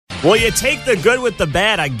Well, you take the good with the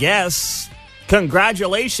bad, I guess.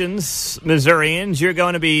 Congratulations, Missourians. You're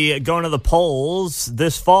going to be going to the polls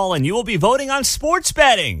this fall, and you will be voting on sports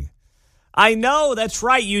betting. I know, that's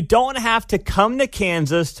right. You don't have to come to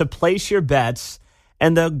Kansas to place your bets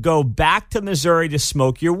and then go back to Missouri to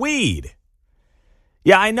smoke your weed.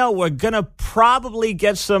 Yeah, I know. We're going to probably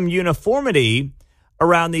get some uniformity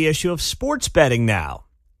around the issue of sports betting now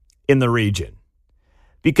in the region.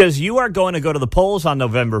 Because you are going to go to the polls on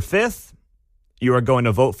November 5th. You are going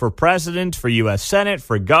to vote for president, for U.S. Senate,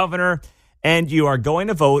 for governor, and you are going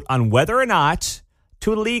to vote on whether or not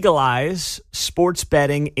to legalize sports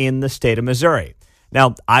betting in the state of Missouri.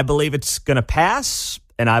 Now, I believe it's going to pass,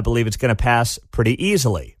 and I believe it's going to pass pretty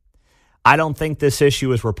easily. I don't think this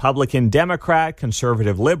issue is Republican, Democrat,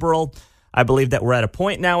 conservative, liberal. I believe that we're at a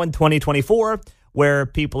point now in 2024 where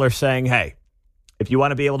people are saying, hey, if you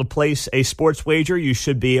want to be able to place a sports wager, you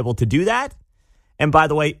should be able to do that. And by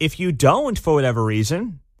the way, if you don't, for whatever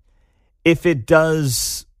reason, if it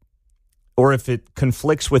does or if it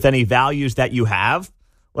conflicts with any values that you have,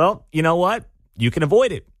 well, you know what? You can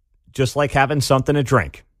avoid it, just like having something to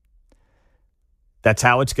drink. That's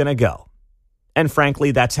how it's going to go. And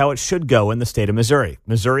frankly, that's how it should go in the state of Missouri.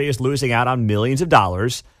 Missouri is losing out on millions of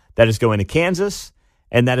dollars that is going to Kansas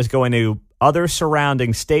and that is going to other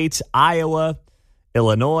surrounding states, Iowa,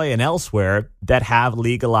 Illinois, and elsewhere that have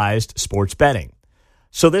legalized sports betting.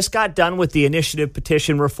 So this got done with the initiative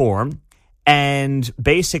petition reform, and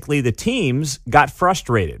basically the teams got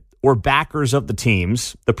frustrated, or backers of the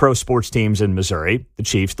teams, the pro sports teams in Missouri, the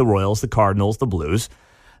Chiefs, the Royals, the Cardinals, the Blues.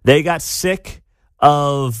 They got sick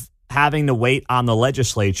of having to wait on the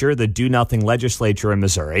legislature, the do-nothing legislature in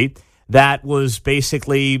Missouri, that was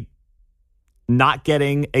basically not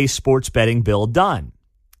getting a sports betting bill done.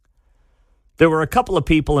 There were a couple of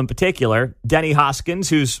people in particular, Denny Hoskins,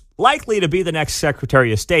 who's likely to be the next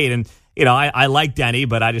Secretary of State. And, you know, I like Denny,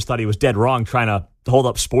 but I just thought he was dead wrong trying to hold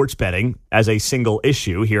up sports betting as a single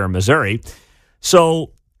issue here in Missouri.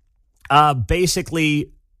 So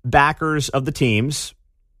basically, backers of the teams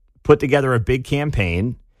put together a big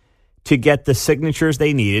campaign to get the signatures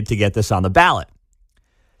they needed to get this on the ballot.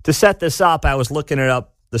 To set this up, I was looking it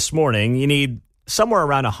up this morning. You need somewhere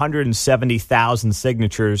around 170,000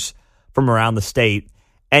 signatures from around the state,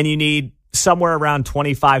 and you need somewhere around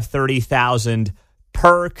 30,000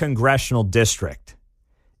 per congressional district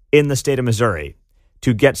in the state of Missouri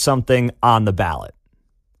to get something on the ballot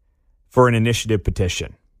for an initiative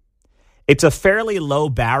petition. It's a fairly low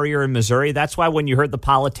barrier in Missouri. That's why when you heard the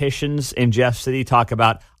politicians in Jeff City talk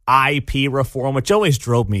about IP reform, which always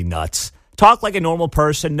drove me nuts, talk like a normal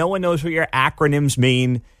person. No one knows what your acronyms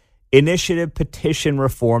mean. Initiative petition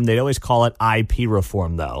reform. They'd always call it IP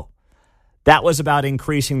reform, though. That was about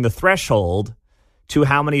increasing the threshold to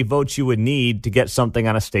how many votes you would need to get something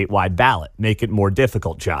on a statewide ballot. Make it more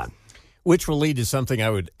difficult, John. Which will lead to something I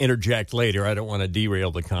would interject later. I don't want to derail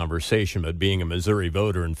the conversation, but being a Missouri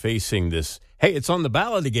voter and facing this, hey, it's on the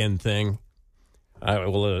ballot again thing, I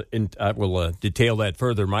will detail that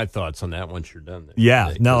further, my thoughts on that once you're done.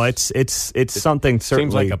 Yeah, no, it's something certainly.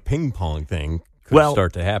 Seems like a ping pong thing could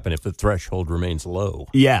start to happen if the threshold remains low.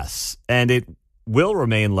 Yes, and it will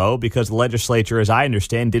remain low because the legislature, as I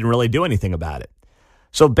understand, didn't really do anything about it.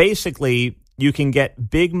 So basically, you can get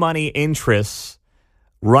big money interests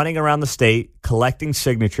running around the state, collecting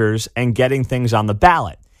signatures, and getting things on the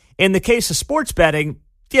ballot. In the case of sports betting,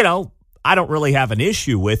 you know, I don't really have an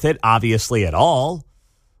issue with it, obviously, at all.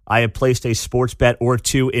 I have placed a sports bet or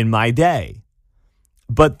two in my day.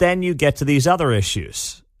 But then you get to these other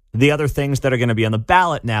issues, the other things that are going to be on the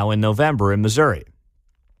ballot now in November in Missouri.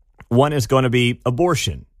 One is going to be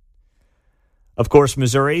abortion. Of course,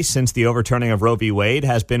 Missouri, since the overturning of Roe v. Wade,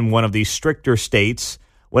 has been one of the stricter states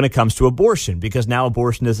when it comes to abortion because now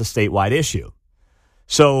abortion is a statewide issue.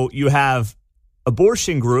 So you have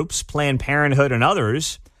abortion groups, Planned Parenthood and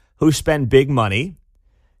others, who spend big money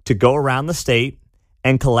to go around the state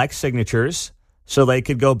and collect signatures so they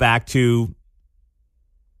could go back to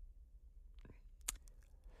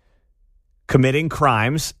committing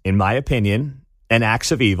crimes, in my opinion, and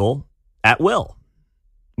acts of evil at will,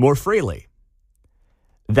 more freely.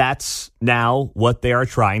 That's now what they are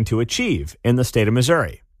trying to achieve in the state of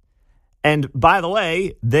Missouri. And by the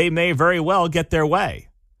way, they may very well get their way.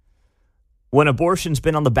 When abortion's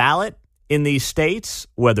been on the ballot in these states,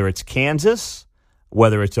 whether it's Kansas,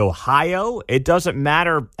 whether it's Ohio, it doesn't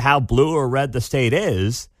matter how blue or red the state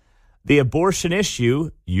is, the abortion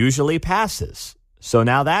issue usually passes. So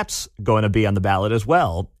now that's going to be on the ballot as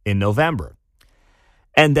well in November.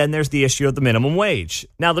 And then there's the issue of the minimum wage.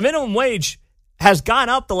 Now, the minimum wage has gone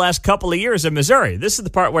up the last couple of years in Missouri. This is the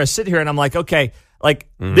part where I sit here and I'm like, okay, Like,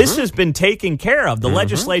 this has been taken care of. The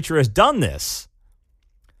legislature has done this.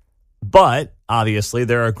 But, obviously,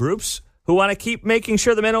 there are groups who want to keep making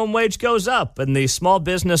sure the minimum wage goes up. And the small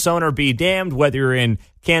business owner be damned, whether you're in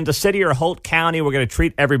Kansas City or Holt County, we're going to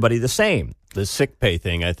treat everybody the same. The sick pay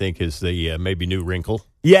thing, I think, is the maybe new wrinkle.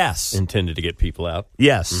 Yes. Intended to get people out.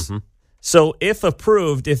 Yes. So if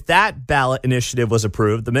approved, if that ballot initiative was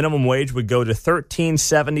approved, the minimum wage would go to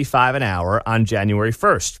 $13.75 an hour on January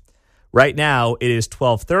 1st. Right now, it is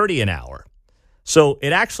 $12.30 an hour. So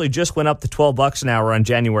it actually just went up to $12 an hour on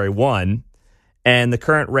January 1, and the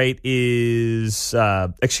current rate is,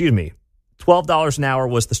 $12 an hour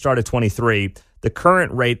was the start of 23. The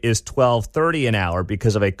current rate is $12.30 an hour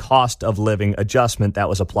because of a cost of living adjustment that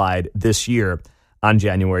was applied this year on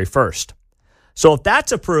January 1st. So if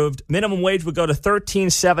that's approved, minimum wage would go to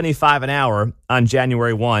 $13.75 an hour on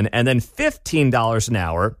January 1 and then $15 an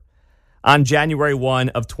hour on January 1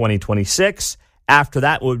 of 2026. After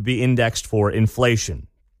that would be indexed for inflation.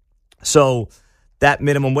 So that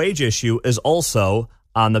minimum wage issue is also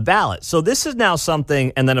on the ballot. So this is now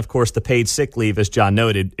something, and then, of course, the paid sick leave, as John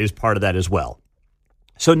noted, is part of that as well.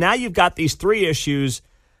 So now you've got these three issues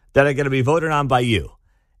that are going to be voted on by you.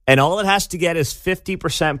 And all it has to get is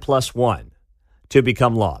 50% plus one to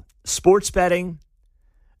become law. Sports betting,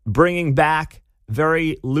 bringing back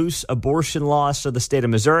very loose abortion laws to the state of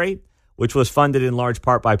Missouri, which was funded in large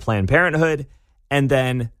part by Planned Parenthood, and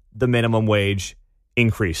then the minimum wage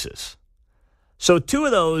increases. So two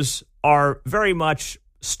of those are very much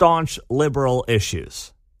staunch liberal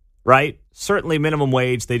issues, right? Certainly minimum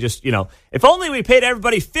wage, they just, if only we paid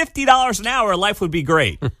everybody $50 an hour, life would be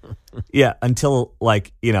great. Yeah, until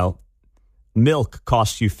milk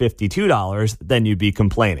costs you $52, then you'd be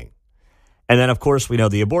complaining. And then, of course, we know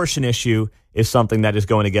the abortion issue is something that is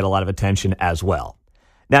going to get a lot of attention as well.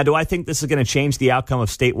 Now, do I think this is going to change the outcome of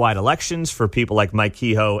statewide elections for people like Mike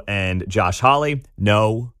Kehoe and Josh Hawley?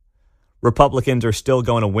 No. Republicans are still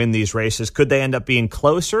going to win these races. Could they end up being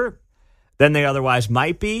closer than they otherwise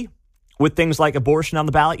might be with things like abortion on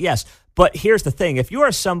the ballot? Yes. But here's the thing. If you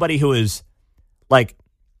are somebody who is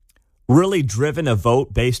really driven to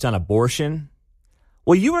vote based on abortion,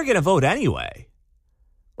 well, you are going to vote anyway.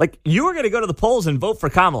 You are going to go to the polls and vote for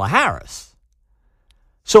Kamala Harris.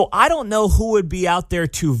 So I don't know who would be out there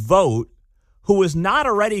to vote who is not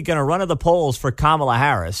already going to run to the polls for Kamala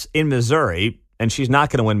Harris in Missouri, and she's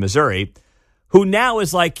not going to win Missouri, who now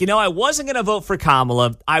is I wasn't going to vote for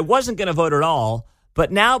Kamala. I wasn't going to vote at all.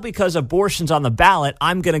 But now because abortion's on the ballot,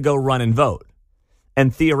 I'm going to go run and vote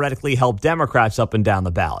and theoretically help Democrats up and down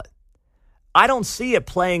the ballot. I don't see it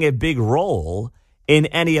playing a big role in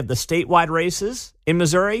any of the statewide races in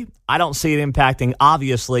Missouri. I don't see it impacting,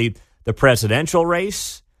 obviously, the presidential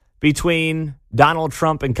race between Donald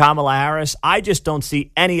Trump and Kamala Harris. I just don't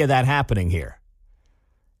see any of that happening here.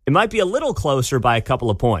 It might be a little closer by a couple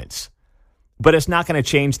of points, but it's not going to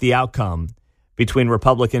change the outcome between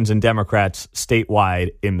Republicans and Democrats statewide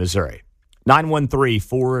in Missouri.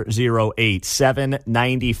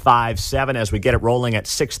 913-408-7957 as we get it rolling at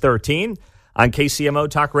 6:13 on KCMO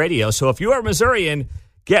Talk Radio. So if you are a Missourian,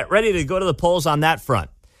 get ready to go to the polls on that front.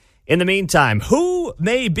 In the meantime, who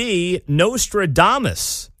may be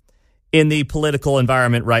Nostradamus in the political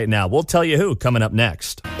environment right now? We'll tell you who coming up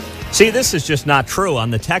next. See, this is just not true on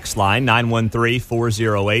the text line,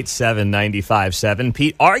 913-408-7957.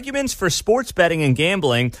 Pete, arguments for sports betting and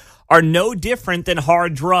gambling are no different than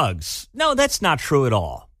hard drugs. No, that's not true at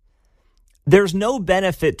all. There's no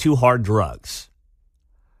benefit to hard drugs,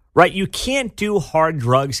 right? You can't do hard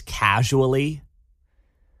drugs casually,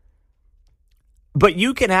 but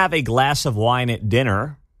you can have a glass of wine at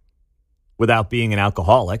dinner without being an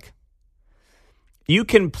alcoholic. You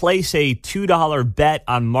can place a $2 bet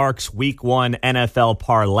on Mark's Week 1 NFL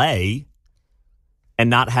parlay and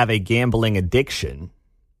not have a gambling addiction.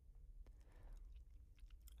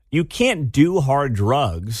 You can't do hard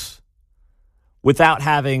drugs without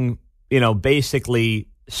having, basically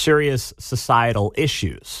serious societal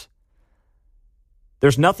issues.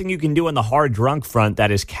 There's nothing you can do on the hard drunk front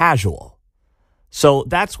that is casual. So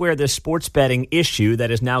that's where this sports betting issue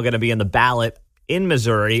that is now going to be in the ballot in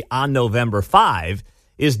Missouri on November 5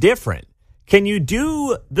 is different. Can you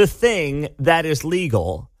do the thing that is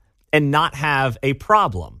legal and not have a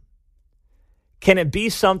problem? Can it be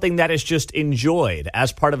something that is just enjoyed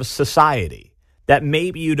as part of a society that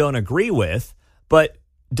maybe you don't agree with, but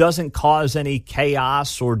doesn't cause any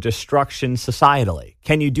chaos or destruction societally?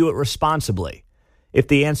 Can you do it responsibly? If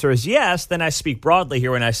the answer is yes, then I speak broadly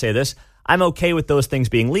here when I say this. I'm okay with those things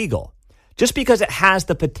being legal. Just because it has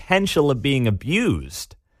the potential of being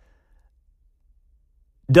abused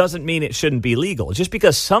doesn't mean it shouldn't be legal. Just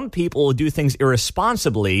because some people do things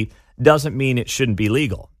irresponsibly doesn't mean it shouldn't be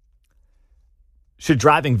legal. Should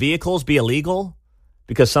driving vehicles be illegal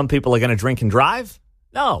because some people are going to drink and drive?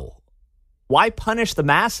 No. Why punish the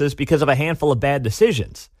masses because of a handful of bad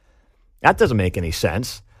decisions? That doesn't make any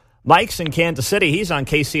sense. Mike's in Kansas City. He's on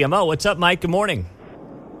KCMO. What's up, Mike? Good morning.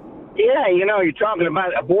 Yeah, you're talking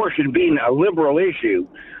about abortion being a liberal issue.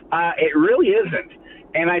 It really isn't.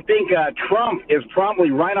 And I think Trump is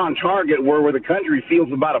probably right on target where the country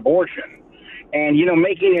feels about abortion. And,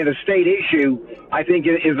 making it a state issue, I think,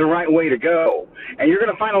 is the right way to go. And you're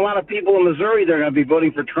going to find a lot of people in Missouri that are going to be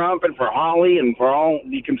voting for Trump and for Hawley and for all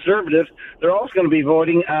the conservatives. They're also going to be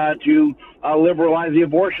voting to liberalize the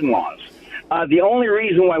abortion laws. The only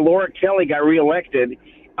reason why Laura Kelly got reelected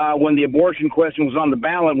when the abortion question was on the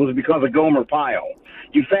ballot was because of Gomer Pyle.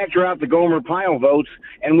 You factor out the Gomer Pyle votes,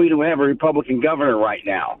 and we don't have a Republican governor right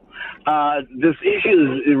now. This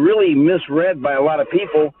issue is really misread by a lot of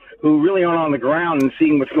people who really aren't on the ground and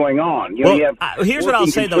seeing what's going on. Here's what I'll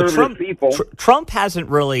say, though. Trump hasn't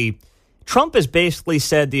really – Trump has basically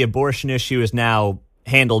said the abortion issue is now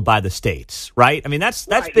handled by the states, right? I mean, that's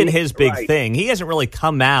been his big thing. He hasn't really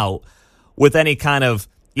come out with any kind of,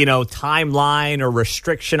 timeline or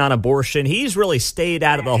restriction on abortion. He's really stayed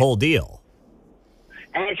out of the whole deal.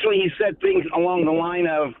 Actually, he said things along the line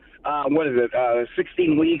of,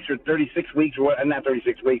 16 weeks or 36 weeks, or not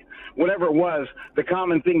 36 weeks, whatever it was, the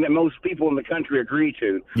common thing that most people in the country agree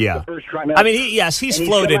to. Yeah. The first trimester. I mean, he's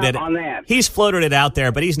floated it on that. He's floated it out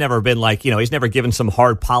there, but he's never been he's never given some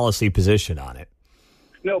hard policy position on it.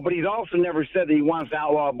 No, but he's also never said that he wants to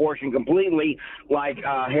outlaw abortion completely, like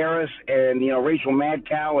Harris and Rachel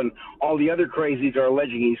Madcow and all the other crazies are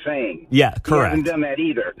alleging he's saying. Yeah, correct. He hasn't done that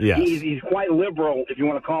either. Yes. He's quite liberal, if you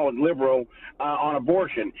want to call it liberal, on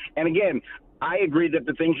abortion. And again, I agree that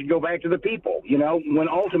the thing should go back to the people. When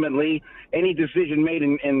ultimately any decision made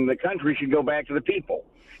in the country should go back to the people.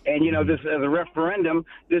 And, this as a referendum,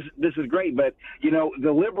 this is great. But,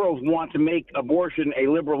 the liberals want to make abortion a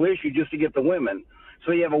liberal issue just to get the women.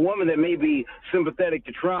 So you have a woman that may be sympathetic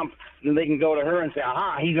to Trump, and they can go to her and say,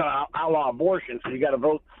 aha, he's going to outlaw abortion, so you got to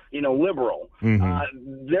vote, liberal.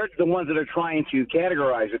 Mm-hmm. They're the ones that are trying to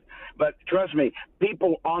categorize it. But trust me,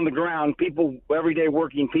 people on the ground, people, everyday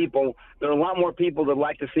working people, there are a lot more people that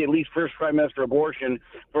like to see at least first trimester abortion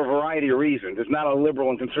for a variety of reasons. It's not a liberal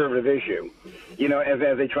and conservative issue,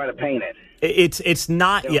 as they try to paint it. It's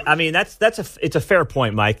not. Yeah, I mean, it's a fair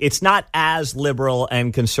point, Mike. It's not as liberal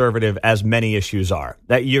and conservative as many issues are.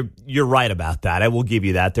 That you're right about that. I will give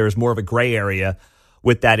you that. There's more of a gray area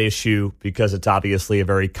with that issue because it's obviously a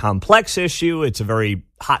very complex issue. It's a very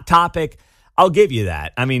hot topic. I'll give you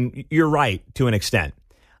that. I mean, you're right to an extent.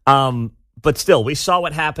 But still, we saw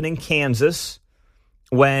what happened in Kansas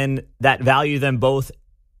when that value them both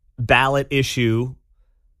ballot issue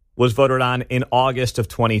was voted on in August of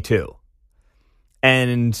 22.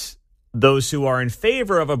 And those who are in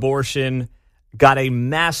favor of abortion got a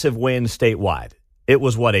massive win statewide. It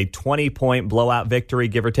was, a 20-point blowout victory,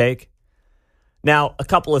 give or take? Now, a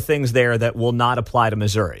couple of things there that will not apply to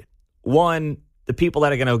Missouri. One, the people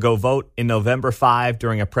that are going to go vote in November 5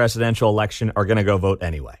 during a presidential election are going to go vote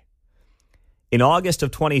anyway. In August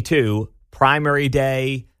of 22, primary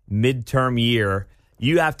day, midterm year,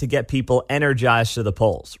 you have to get people energized to the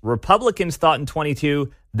polls. Republicans thought in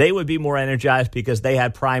 22 they would be more energized because they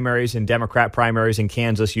had primaries, and Democrat primaries in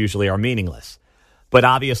Kansas usually are meaningless. But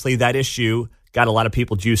obviously that issue got a lot of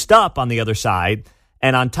people juiced up on the other side.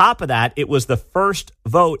 And on top of that, it was the first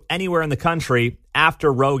vote anywhere in the country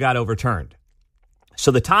after Roe got overturned.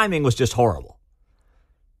 So the timing was just horrible.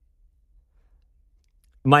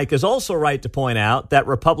 Mike is also right to point out that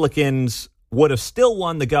Republicans would have still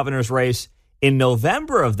won the governor's race in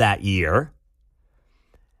November of that year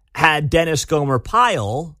had Dennis Gomer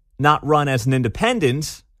Pyle not run as an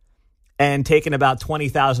independent and taken about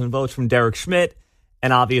 20,000 votes from Derek Schmidt.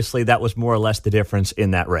 And obviously that was more or less the difference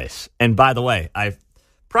in that race. And by the way, I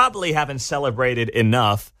probably haven't celebrated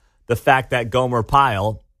enough the fact that Gomer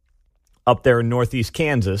Pyle up there in northeast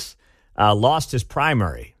Kansas lost his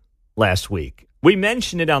primary last week. We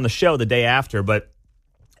mentioned it on the show the day after, but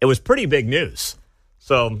it was pretty big news.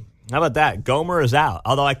 So how about that? Gomer is out.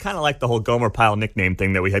 Although I kind of like the whole Gomer Pyle nickname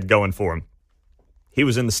thing that we had going for him. He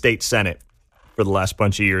was in the state Senate for the last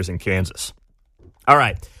bunch of years in Kansas. All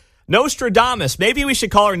right. Nostradamus. Maybe we should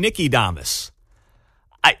call her Nikki Damas.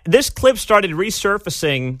 This clip started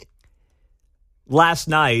resurfacing last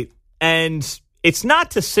night, and it's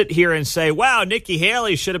not to sit here and say, wow, Nikki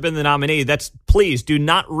Haley should have been the nominee. Please do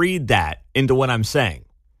not read that into what I'm saying.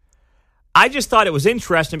 I just thought it was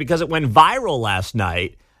interesting because it went viral last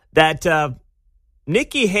night that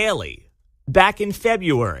Nikki Haley, back in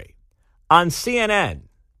February on CNN,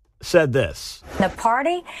 said this. The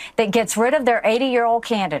party that gets rid of their 80-year-old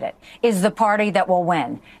candidate is the party that will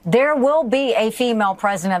win. There will be a female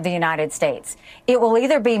president of the United States. It will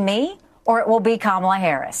either be me or it will be Kamala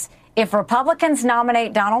Harris. If Republicans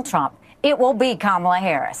nominate Donald Trump, it will be Kamala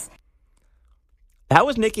Harris. That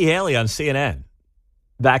was Nikki Haley on CNN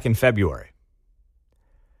back in February.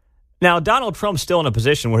 Now, Donald Trump's still in a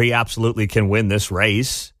position where he absolutely can win this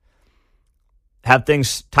race. Have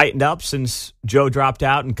things tightened up since Joe dropped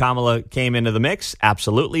out and Kamala came into the mix?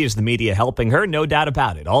 Absolutely. Is the media helping her? No doubt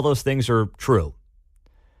about it. All those things are true.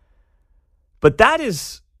 But that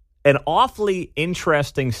is an awfully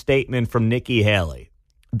interesting statement from Nikki Haley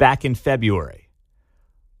back in February,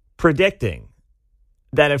 predicting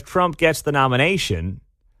that if Trump gets the nomination,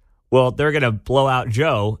 well, they're going to blow out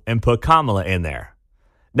Joe and put Kamala in there.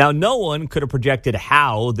 Now, no one could have projected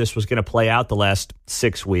how this was going to play out the last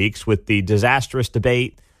 6 weeks with the disastrous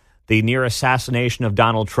debate, the near assassination of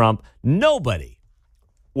Donald Trump. Nobody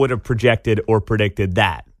would have projected or predicted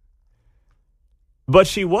that. But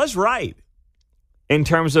she was right in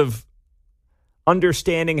terms of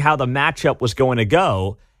understanding how the matchup was going to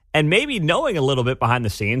go and maybe knowing a little bit behind the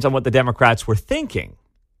scenes on what the Democrats were thinking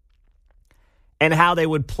and how they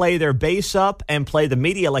would play their base up and play the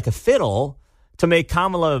media like a fiddle to make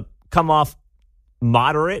Kamala come off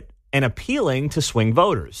moderate and appealing to swing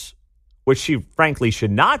voters, which she frankly should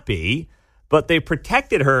not be, but they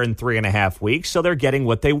protected her in 3.5 weeks, so they're getting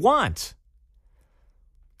what they want.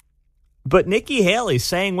 But Nikki Haley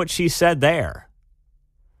saying what she said there,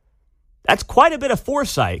 that's quite a bit of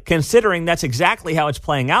foresight, considering that's exactly how it's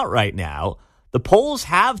playing out right now. The polls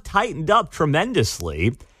have tightened up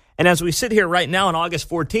tremendously, and as we sit here right now on August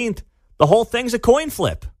 14th, the whole thing's a coin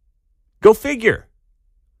flip. Go figure.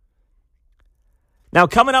 Now,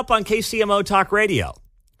 coming up on KCMO Talk Radio,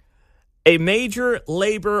 a major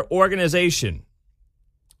labor organization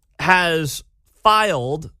has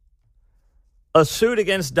filed a suit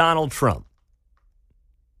against Donald Trump.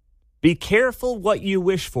 Be careful what you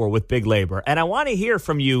wish for with big labor. And I want to hear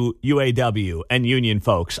from you, UAW and union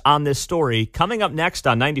folks, on this story coming up next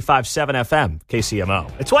on 95.7 FM,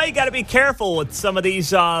 KCMO. It's why you got to be careful with some of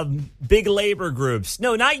these big labor groups.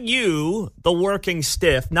 No, not you, the working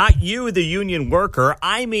stiff, not you, the union worker.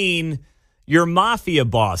 I mean your mafia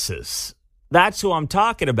bosses. That's who I'm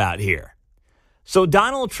talking about here. So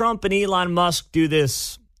Donald Trump and Elon Musk do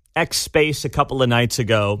this X Space a couple of nights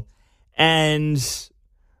ago, and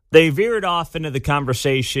they veered off into the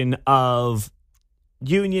conversation of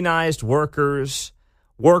unionized workers,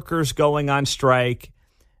 workers going on strike.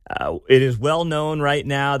 It is well known right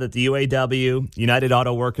now that the UAW, United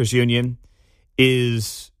Auto Workers Union,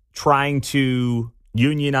 is trying to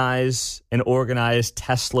unionize and organize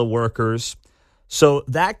Tesla workers. So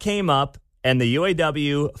that came up, and the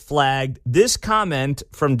UAW flagged this comment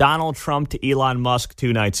from Donald Trump to Elon Musk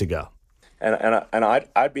 2 nights ago. And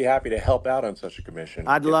I'd be happy to help out on such a commission.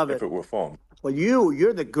 I'd love it if it were formed. Well,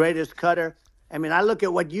 you're the greatest cutter. I mean, I look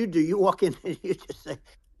at what you do. You walk in and you just say,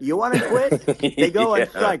 "You want to quit?" They go on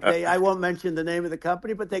strike. I won't mention the name of the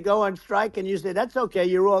company, but they go on strike, and you say, "That's okay.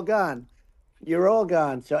 You're all gone. You're all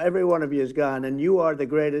gone." So every one of you is gone, and you are the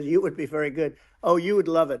greatest. You would be very good. Oh, you would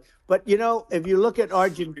love it. But you know, if you look at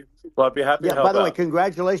Argentina, well, I'd be happy to help by the out. way,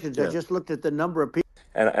 congratulations! Yeah. I just looked at the number of people.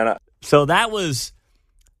 So that was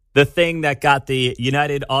the thing that got the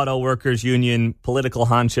United Auto Workers Union political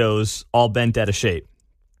honchos all bent out of shape.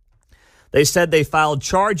 They said they filed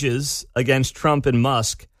charges against Trump and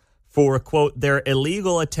Musk for, quote, their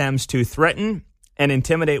illegal attempts to threaten and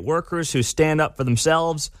intimidate workers who stand up for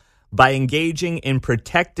themselves by engaging in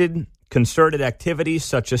protected, concerted activities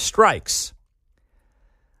such as strikes.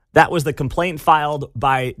 That was the complaint filed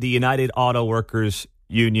by the United Auto Workers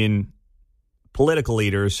Union political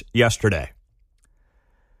leaders yesterday.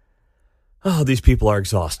 Oh, these people are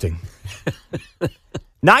exhausting.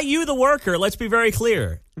 Not you, the worker. Let's be very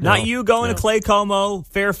clear. Not you going to Clay Como,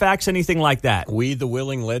 Fairfax, anything like that. We, the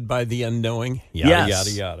willing, led by the unknowing. Yada, yes.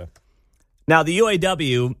 yada, yada. Now, the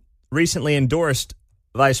UAW recently endorsed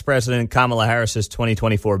Vice President Kamala Harris's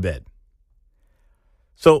 2024 bid.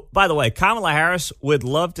 So, by the way, Kamala Harris would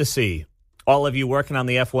love to see all of you working on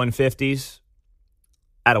the F-150s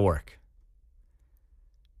out of work.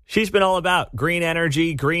 She's been all about green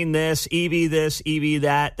energy, green this, EV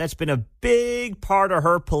that. That's been a big part of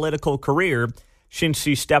her political career since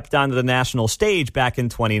she stepped onto the national stage back in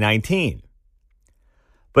 2019.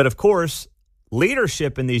 But of course,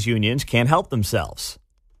 leadership in these unions can't help themselves.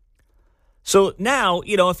 So now,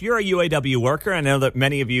 you know, if you're a UAW worker, I know that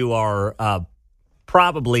many of you are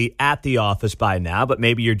probably at the office by now, but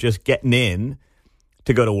maybe you're just getting in.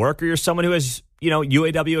 to go to work, or you're someone who has,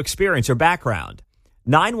 UAW experience or background.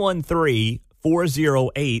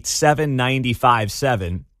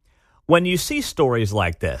 913-408-7957. When you see stories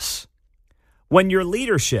like this, when your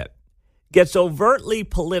leadership gets overtly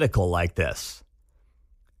political like this,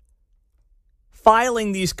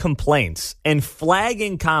 filing these complaints and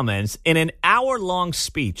flagging comments in an hour-long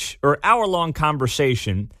speech or hour-long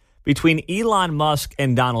conversation between Elon Musk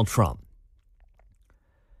and Donald Trump,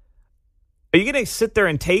 are you going to sit there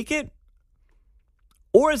and take it?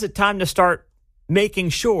 Or is it time to start making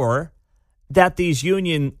sure that these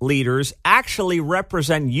union leaders actually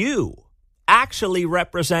represent you, actually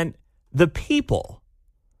represent the people?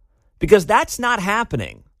 Because that's not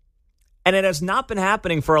happening. And it has not been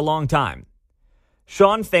happening for a long time.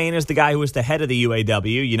 Shawn Fain is the guy who was the head of the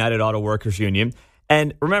UAW, United Auto Workers Union.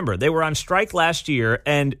 And remember, they were on strike last year.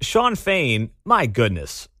 And Shawn Fain, my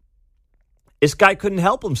goodness, this guy couldn't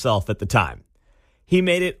help himself at the time. He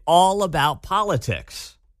made it all about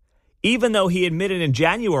politics. Even though he admitted in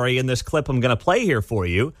January in this clip I'm going to play here for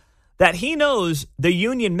you, that he knows the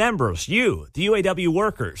union members, the UAW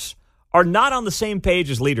workers, are not on the same page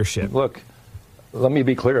as leadership. Look, let me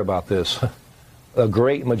be clear about this. A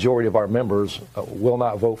great majority of our members will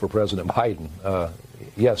not vote for President Biden.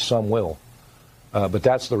 Yes, some will. But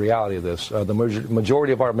that's the reality of this. The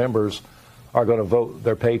majority of our members are going to vote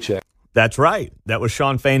their paycheck. That's right. That was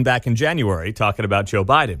Shawn Fain back in January talking about Joe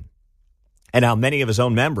Biden and how many of his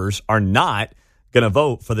own members are not going to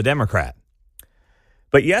vote for the Democrat.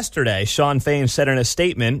 But yesterday, Shawn Fain said in a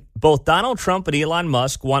statement, both Donald Trump and Elon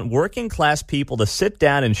Musk want working class people to sit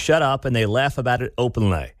down and shut up, and they laugh about it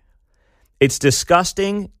openly. It's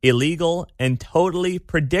disgusting, illegal, and totally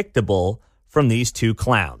predictable from these two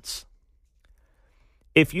clowns.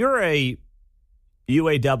 If you're a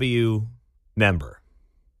UAW member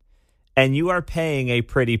and you are paying a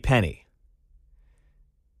pretty penny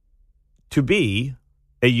to be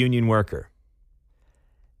a union worker,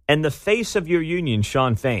 and the face of your union,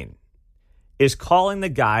 Shawn Fain, is calling the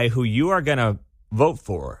guy who you are going to vote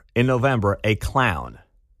for in November a clown,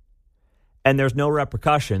 and there's no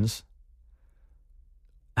repercussions,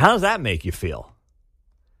 how does that make you feel?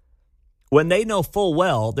 When they know full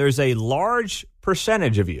well there's a large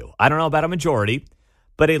percentage of you, I don't know about a majority,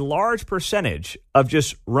 but a large percentage of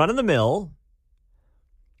just run-of-the-mill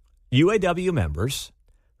UAW members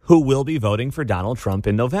who will be voting for Donald Trump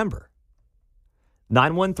in November.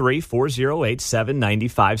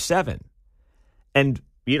 913-408-7957. And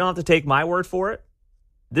you don't have to take my word for it.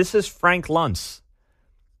 This is Frank Luntz,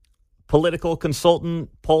 political consultant,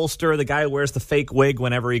 pollster, the guy who wears the fake wig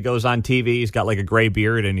whenever he goes on TV. He's got like a gray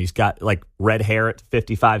beard and he's got like red hair at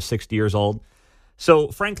 55, 60 years old. So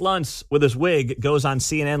Frank Luntz, with his wig, goes on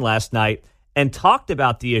CNN last night and talked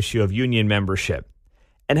about the issue of union membership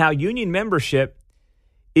and how union membership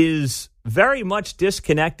is very much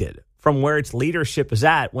disconnected from where its leadership is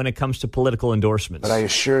at when it comes to political endorsements. But I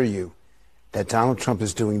assure you that Donald Trump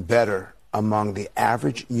is doing better among the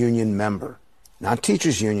average union member, not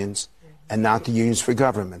teachers' unions and not the unions for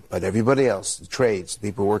government, but everybody else, the trades, the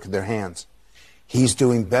people who work with their hands. He's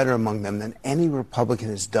doing better among them than any Republican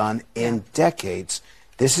has done in decades.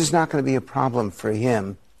 This is not going to be a problem for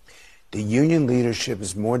him. The union leadership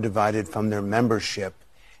is more divided from their membership,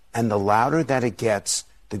 and the louder that it gets,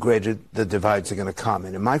 the greater the divides are going to come.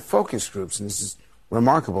 And in my focus groups, and this is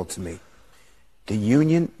remarkable to me, the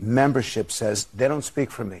union membership says they don't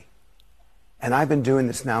speak for me. And I've been doing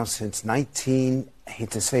this now since I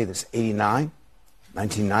hate to say this, 89,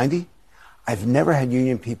 1990. I've never had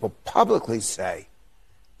union people publicly say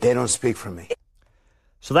they don't speak for me.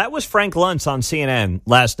 So that was Frank Luntz on CNN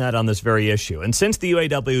last night on this very issue. And since the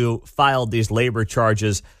UAW filed these labor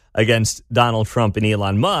charges against Donald Trump and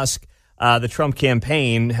Elon Musk, the Trump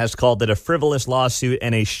campaign has called it a frivolous lawsuit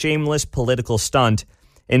and a shameless political stunt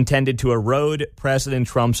intended to erode President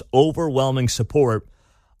Trump's overwhelming support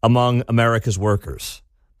among America's workers.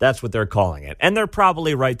 That's what they're calling it. And they're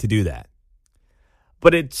probably right to do that.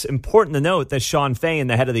 But it's important to note that Shawn Fain,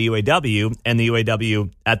 the head of the UAW, and the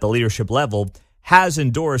UAW at the leadership level, has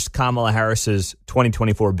endorsed Kamala Harris's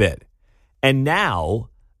 2024 bid. And now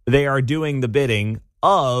they are doing the bidding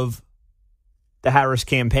of the Harris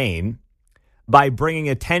campaign by bringing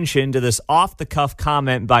attention to this off-the-cuff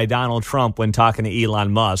comment by Donald Trump when talking to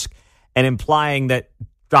Elon Musk and implying that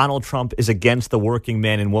Donald Trump is against the working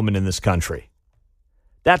man and woman in this country.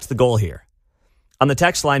 That's the goal here. On the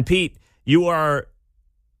text line, Pete, you are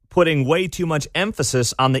putting way too much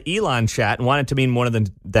emphasis on the Elon chat and want it to mean more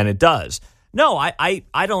than it does. No, I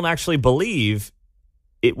don't actually believe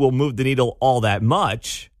it will move the needle all that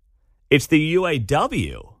much. It's the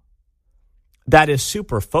UAW that is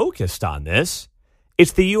super focused on this.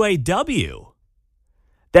 It's the UAW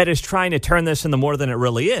that is trying to turn this into more than it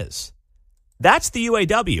really is. That's the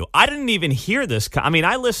UAW. I didn't even hear this.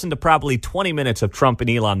 I listened to probably 20 minutes of Trump and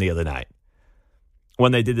Elon the other night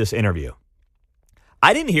when they did this interview.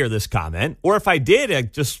 I didn't hear this comment, or if I did, I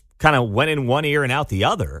just kind of went in one ear and out the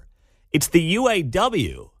other. It's the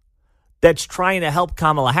UAW that's trying to help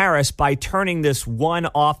Kamala Harris by turning this one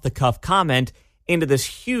off-the-cuff comment into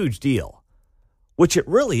this huge deal, which it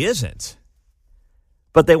really isn't.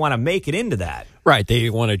 But they want to make it into that. Right. They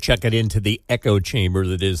want to check it into the echo chamber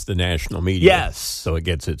that is the national media. Yes. So it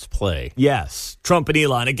gets its play. Yes. Trump and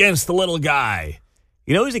Elon against the little guy.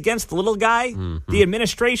 You know who's against the little guy? Mm-hmm. The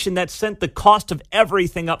administration that sent the cost of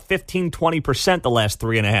everything up 15-20% the last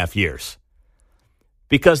 3.5 years.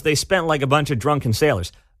 Because they spent like a bunch of drunken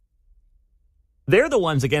sailors. They're the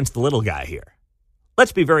ones against the little guy here.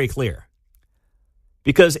 Let's be very clear.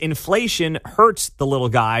 Because inflation hurts the little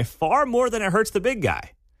guy far more than it hurts the big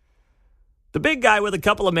guy. The big guy with a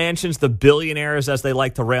couple of mansions, the billionaires, as they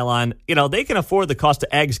like to rail on, they can afford the cost of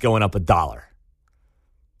eggs going up $1.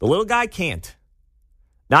 The little guy can't.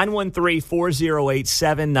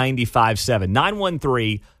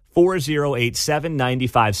 913-408-7957.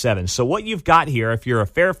 913-408-7957. So what you've got here, if you're a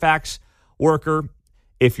Fairfax worker,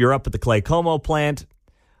 if you're up at the Clay Como plant,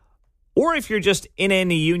 or if you're just in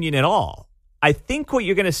any union at all, I think what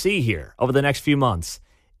you're going to see here over the next few months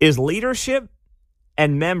is leadership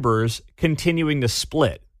and members continuing to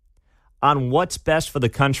split on what's best for the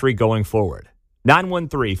country going forward.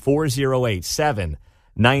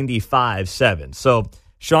 913-408-7957. So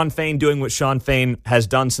Sean Fain doing what Sean Fain has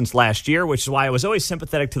done since last year, which is why I was always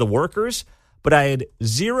sympathetic to the workers, but I had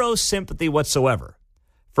zero sympathy whatsoever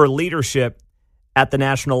for leadership at the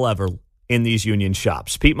national level in these union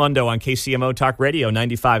shops. Pete Mundo on KCMO Talk Radio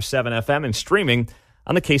 95.7 FM and streaming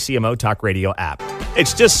on the KCMO Talk Radio app.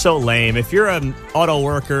 It's just so lame. If you're an auto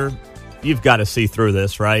worker, you've got to see through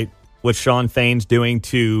this, right? What Sean Fain's doing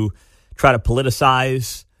to try to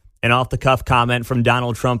politicize an off-the-cuff comment from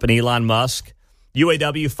Donald Trump and Elon Musk.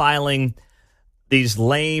 UAW filing these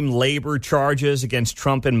lame labor charges against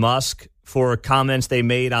Trump and Musk for comments they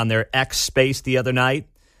made on their X space the other night.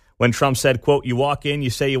 When Trump said, quote, you walk in,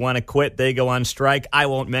 you say you want to quit, they go on strike. I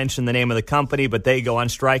won't mention the name of the company, but they go on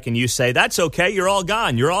strike, and you say, that's okay, you're all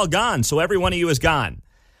gone. You're all gone, so every one of you is gone.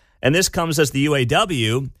 And this comes as the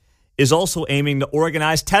UAW is also aiming to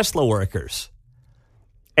organize Tesla workers.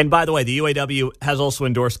 And by the way, the UAW has also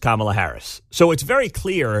endorsed Kamala Harris. So it's very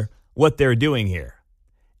clear what they're doing here.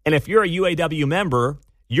 And if you're a UAW member,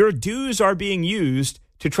 your dues are being used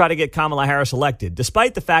to try to get Kamala Harris elected,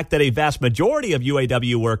 despite the fact that a vast majority of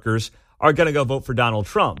UAW workers are going to go vote for Donald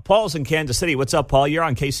Trump. Paul's in Kansas City. What's up, Paul? You're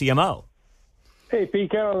on KCMO. Hey,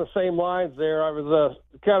 Pete, kind of on the same lines there. I was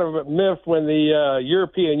kind of miffed when the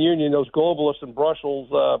European Union, those globalists in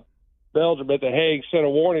Brussels, Belgium, at The Hague, sent a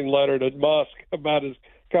warning letter to Musk about his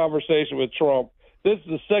conversation with Trump. This is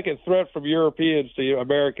the second threat from Europeans to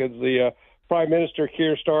Americans. The Prime Minister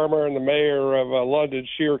Keir Starmer and the Mayor of London,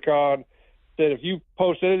 Shere Khan, said if you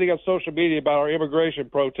post anything on social media about our immigration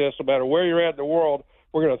protests, no matter where you're at in the world,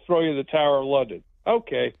 we're going to throw you in the Tower of London.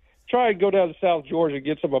 Okay. Try and go down to South Georgia and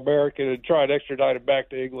get some American and try and extradite it back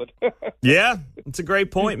to England. Yeah, it's a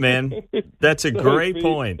great point, man. That's a great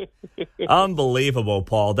point. Unbelievable,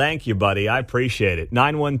 Paul. Thank you, buddy. I appreciate it.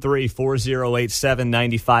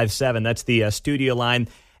 913-408-7957. That's the studio line.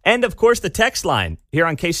 And, of course, the text line here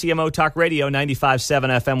on KCMO Talk Radio 95.7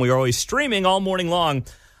 FM. We are always streaming all morning long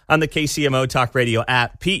on the KCMO Talk Radio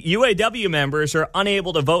app. Pete, UAW members are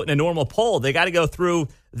unable to vote in a normal poll. They got to go through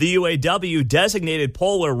the UAW designated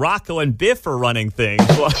poll where Rocco and Biff are running things.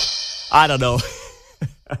 Well, I don't know.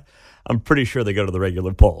 I'm pretty sure they go to the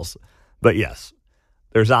regular polls. But yes,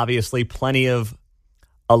 there's obviously plenty of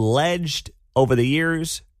alleged, over the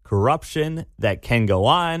years, corruption that can go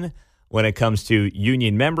on when it comes to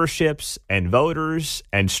union memberships and voters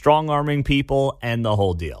and strong-arming people and the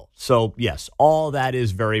whole deal. So, yes, all that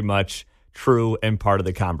is very much true and part of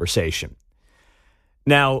the conversation.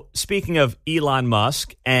 Now, speaking of Elon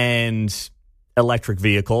Musk and electric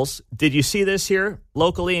vehicles, did you see this here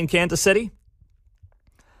locally in Kansas City?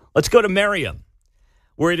 Let's go to Merriam,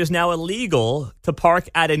 where it is now illegal to park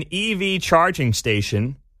at an EV charging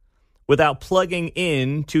station without plugging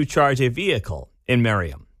in to charge a vehicle in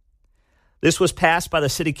Merriam. This was passed by the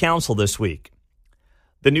city council this week.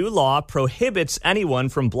 The new law prohibits anyone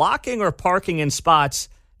from blocking or parking in spots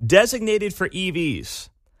designated for EVs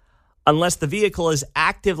unless the vehicle is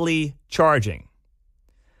actively charging.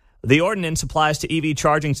 The ordinance applies to EV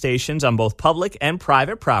charging stations on both public and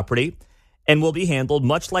private property and will be handled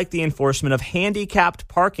much like the enforcement of handicapped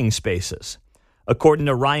parking spaces, according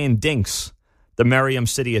to Ryan Dinks, the Merriam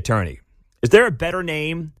City Attorney. Is there a better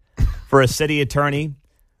name for a city attorney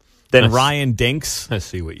than Ryan Dinks? I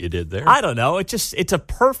see what you did there. I don't know. It's a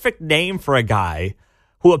perfect name for a guy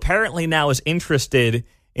who apparently now is interested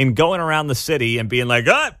in going around the city and being like,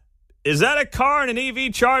 is that a car in an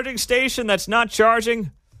EV charging station that's not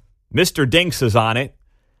charging? Mr. Dinks is on it.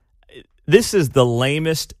 This is the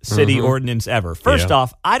lamest city ordinance ever. First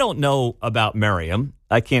off, I don't know about Merriam.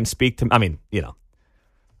 I can't speak to,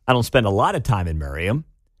 I don't spend a lot of time in Merriam.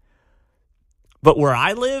 But where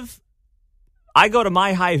I live, I go to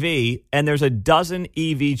my Hy-Vee and there's a dozen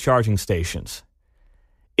EV charging stations.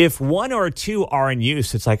 If one or two are in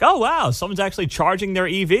use, it's like, oh, wow, someone's actually charging their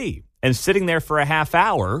EV and sitting there for a half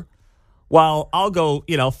hour while I'll go,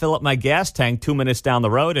 fill up my gas tank 2 minutes down the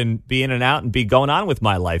road and be in and out and be going on with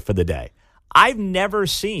my life for the day. I've never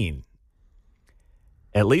seen,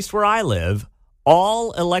 at least where I live,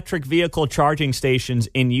 all electric vehicle charging stations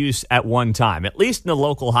in use at one time, at least in the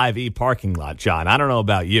local Hy-Vee parking lot, John. I don't know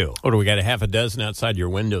about you. What do we got, a half a dozen outside your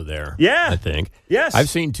window there? Yeah. I think. Yes. I've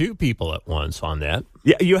seen 2 people at once on that.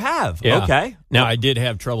 Yeah, you have? Yeah. Okay. Now, I did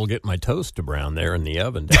have trouble getting my toast to brown there in the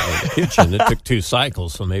oven down in the kitchen. It took 2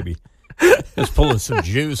 cycles, so maybe it's pulling some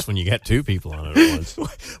juice when you got 2 people on it at once.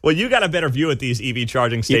 Well, you got a better view at these EV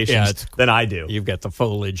charging stations than I do. You've got the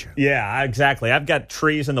foliage. Yeah, exactly. I've got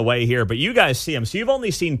trees in the way here, but you guys see them. So you've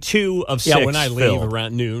only seen 2 of 6 Yeah, when I leave filled.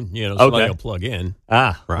 around noon, somebody will plug in.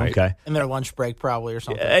 Ah, right. Okay. In their lunch break, probably, or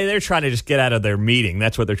something. They're trying to just get out of their meeting.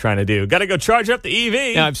 That's what they're trying to do. Got to go charge up the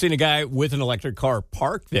EV. Now, I've seen a guy with an electric car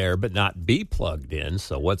parked there but not be plugged in,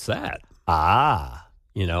 so what's that? Ah.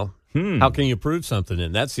 How can you prove something?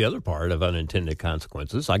 And that's the other part of unintended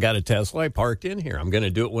consequences. I got a Tesla. I parked in here. I'm going to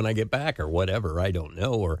do it when I get back or whatever. I don't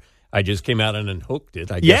know. Or I just came out and unhooked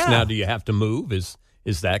it. I guess now do you have to move? Is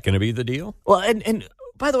that going to be the deal? Well, and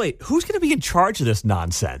by the way, who's going to be in charge of this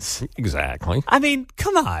nonsense? Exactly. I mean,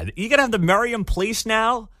 come on. You got to have the Merriam police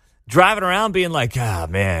now driving around being like,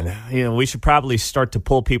 man, we should probably start to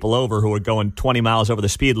pull people over who are going 20 miles over the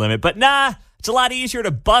speed limit. But nah, it's a lot easier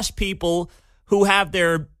to bust people who have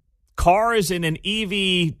their cars in an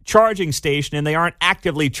EV charging station and they aren't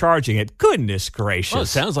actively charging it. Goodness gracious. Well, it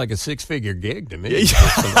sounds like a 6-figure gig to me.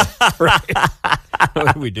 The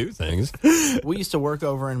way we do things. We used to work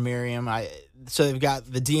over in Merriam. So they've got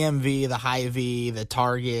the DMV, the Hy-Vee, the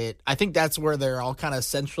Target. I think that's where they're all kind of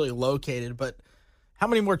centrally located. But how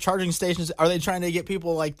many more charging stations? Are they trying to get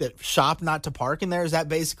people like that shop not to park in there? Is that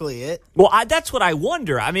basically it? Well, that's what I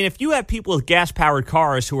wonder. I mean, if you have people with gas-powered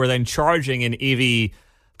cars who are then charging in EV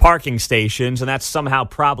parking stations, and that's somehow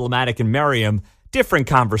problematic in Merriam, different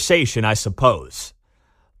conversation, I suppose.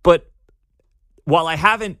 But while I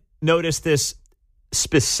haven't noticed this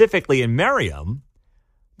specifically in Merriam,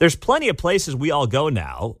 there's plenty of places we all go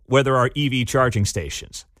now where there are EV charging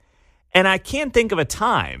stations. And I can't think of a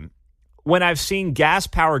time when I've seen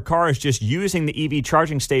gas-powered cars just using the EV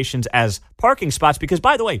charging stations as parking spots. Because,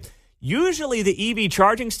 by the way, usually the EV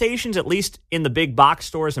charging stations, at least in the big box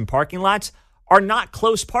stores and parking lots, are not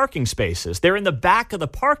close parking spaces. They're in the back of the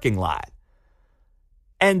parking lot.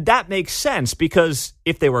 And that makes sense because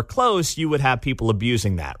if they were close, you would have people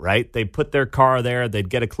abusing that, right? They'd put their car there, they'd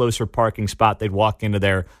get a closer parking spot, they'd walk into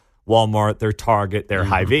their Walmart, their Target, their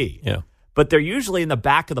Hy-Vee. Yeah. But they're usually in the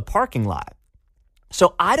back of the parking lot.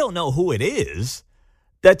 So I don't know who it is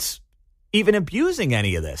that's even abusing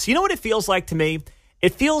any of this. You know what it feels like to me?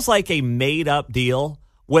 It feels like a made-up deal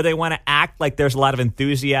where they want to act like there's a lot of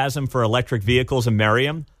enthusiasm for electric vehicles in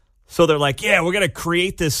Merriam. So they're like, yeah, we're going to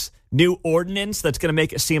create this new ordinance that's going to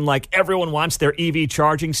make it seem like everyone wants their EV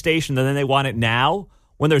charging station, and then they want it now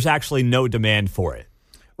when there's actually no demand for it.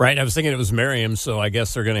 Right. I was thinking it was Merriam, so I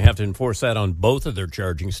guess they're going to have to enforce that on both of their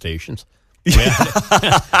charging stations.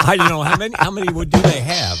 I don't know how many do they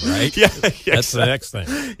have, right? Yeah, that's the next thing.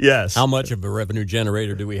 Yes. How much of a revenue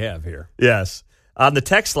generator do we have here? Yes. On the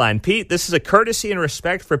text line, Pete, this is a courtesy and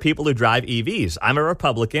respect for people who drive EVs. I'm a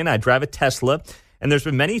Republican. I drive a Tesla, and there's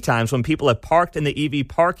been many times when people have parked in the EV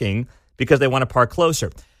parking because they want to park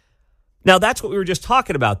closer. Now, that's what we were just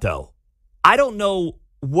talking about, though. I don't know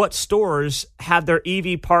what stores have their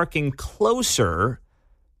EV parking closer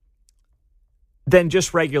than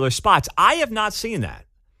just regular spots. I have not seen that.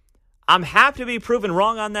 I'm happy to be proven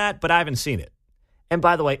wrong on that, but I haven't seen it. And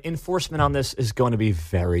by the way, enforcement on this is going to be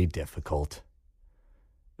very difficult.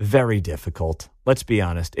 Very difficult. Let's be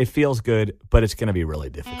honest. It feels good, but it's going to be really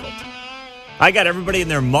difficult. I got everybody and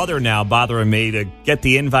their mother now bothering me to get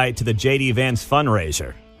the invite to the J.D. Vance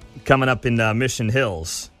fundraiser coming up in Mission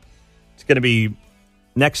Hills. It's going to be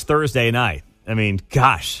next Thursday night. I mean,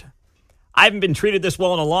 gosh, I haven't been treated this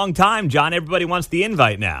well in a long time, John. Everybody wants the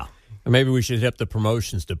invite now. Maybe we should hit the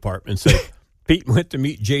promotions department and say, Pete went to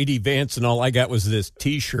meet J.D. Vance, and all I got was this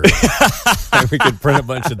T-shirt. And we could print a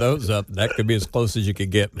bunch of those up. That could be as close as you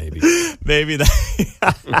could get, maybe. Maybe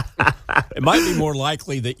that. It might be more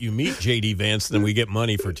likely that you meet J.D. Vance than we get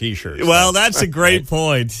money for T-shirts. Well, that's a great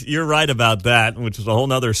point. You're right about that, which is a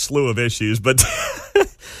whole other slew of issues. But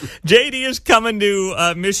J.D. is coming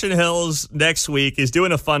to Mission Hills next week. He's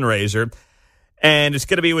doing a fundraiser, and it's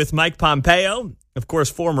going to be with Mike Pompeo, of course,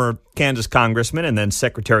 former Kansas congressman and then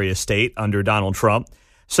Secretary of State under Donald Trump,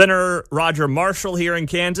 Senator Roger Marshall here in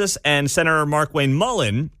Kansas, and Senator Markwayne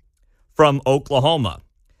Mullin from Oklahoma.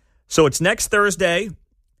 So it's next Thursday.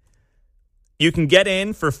 You can get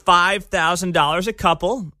in for $5,000 a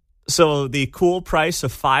couple, so the cool price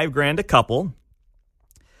of $5,000 a couple.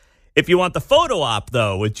 If you want the photo op,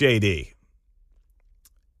 though, with JD,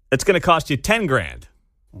 it's going to cost you $10,000.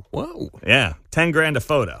 Whoa. Yeah, $10,000 a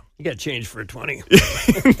photo. You got change for a 20.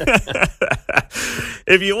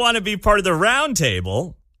 If you want to be part of the round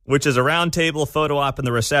table, which is a round table photo op in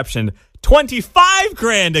the reception,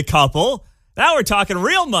 $25,000 a couple. Now we're talking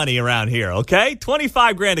real money around here, okay?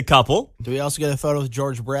 $25,000 a couple. Do we also get a photo with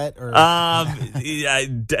George Brett? Or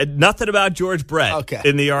nothing about George Brett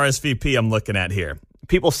in the RSVP I'm looking at here.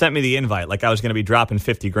 People sent me the invite like I was going to be dropping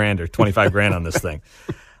 $50,000 or $25,000 on this thing.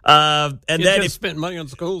 And you then just spent money on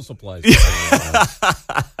school supplies.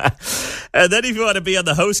 And then if you want to be on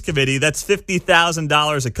the host committee, that's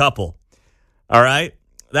 $50,000 a couple. All right?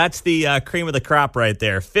 That's the cream of the crop right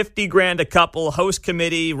there. $50,000 a couple, host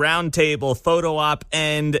committee, round table, photo op,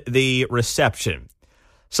 and the reception.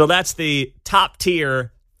 So that's the top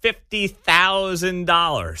tier,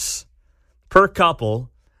 $50,000 per couple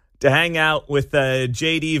to hang out with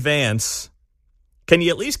J.D. Vance. Can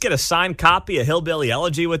you at least get a signed copy of Hillbilly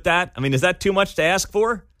Elegy with that? I mean, is that too much to ask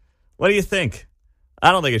for? What do you think?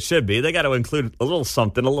 I don't think it should be. They got to include a little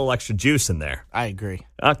something, a little extra juice in there. I agree.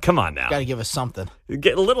 Come on now. Got to give us something.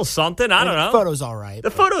 Get a little something. I don't know. The photo's all right. The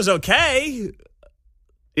photo's okay,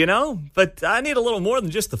 you know, but I need a little more than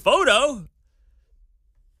just the photo.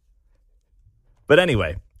 But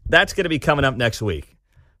anyway, that's going to be coming up next week.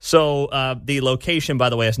 So the location, by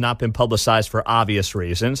the way, has not been publicized for obvious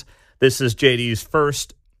reasons. This is JD's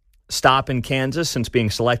first stop in Kansas since being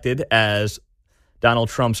selected as Donald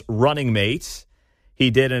Trump's running mate. He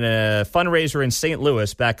did a fundraiser in St.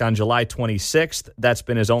 Louis back on July 26th. That's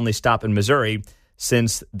been his only stop in Missouri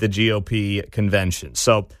since the GOP convention.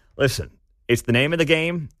 So, listen, it's the name of the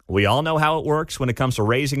game. We all know how it works when it comes to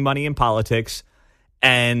raising money in politics.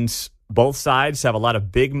 And both sides have a lot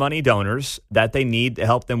of big money donors that they need to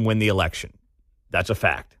help them win the election. That's a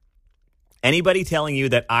fact. Anybody telling you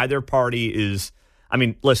that either party is, I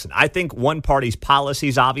mean, listen, I think one party's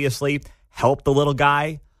policies obviously help the little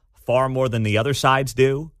guy far more than the other sides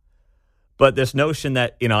do. But this notion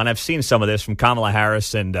that, you know, and I've seen some of this from Kamala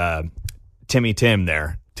Harris and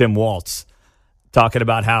Tim Waltz, talking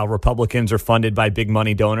about how Republicans are funded by big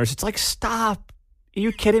money donors. It's like, stop. Are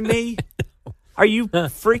you kidding me? Are you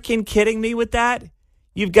freaking kidding me with that?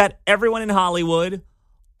 You've got everyone in Hollywood,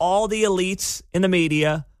 all the elites in the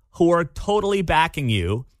media who are totally backing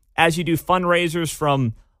you as you do fundraisers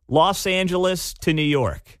from Los Angeles to New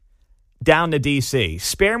York, down to D.C.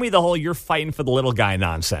 Spare me the whole you're fighting for the little guy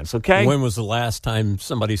nonsense, okay? When was the last time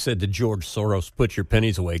somebody said to George Soros, put your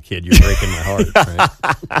pennies away, kid? You're breaking my heart. Right?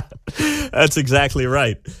 That's exactly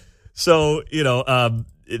right. So, you know,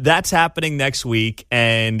 that's happening next week.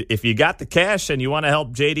 And if you got the cash and you want to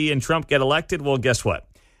help JD and Trump get elected, well, guess what?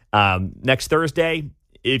 Next Thursday,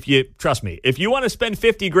 trust me, if you want to spend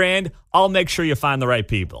 $50,000, I'll make sure you find the right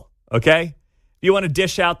people, okay? If you want to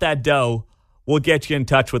dish out that dough, we'll get you in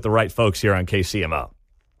touch with the right folks here on KCMO.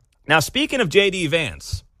 Now, speaking of J.D.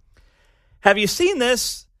 Vance, have you seen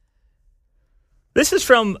this? This is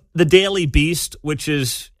from the Daily Beast, which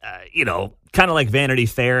is, kind of like Vanity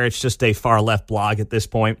Fair. It's just a far-left blog at this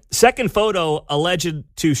point. Second photo alleged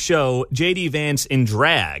to show J.D. Vance in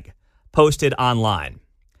drag posted online.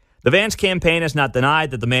 The Vance campaign has not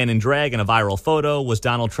denied that the man in drag in a viral photo was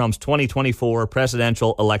Donald Trump's 2024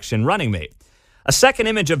 presidential election running mate. A second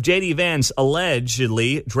image of J.D. Vance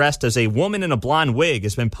allegedly dressed as a woman in a blonde wig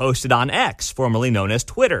has been posted on X, formerly known as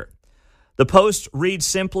Twitter. The post reads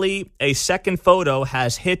simply, "A second photo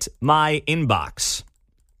has hit my inbox."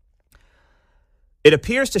 It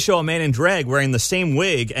appears to show a man in drag wearing the same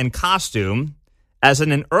wig and costume as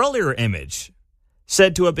in an earlier image,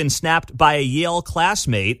 said to have been snapped by a Yale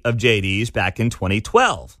classmate of J.D.'s back in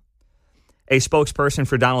 2012. A spokesperson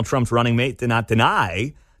for Donald Trump's running mate did not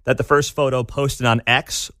deny that the first photo posted on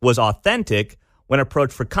X was authentic when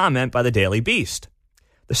approached for comment by the Daily Beast.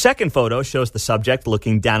 The second photo shows the subject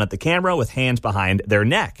looking down at the camera with hands behind their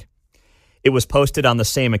neck. It was posted on the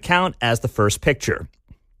same account as the first picture.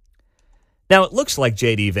 Now, it looks like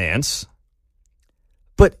J.D. Vance,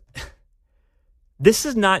 but this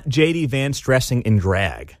is not J.D. Vance dressing in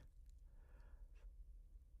drag.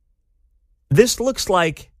 This looks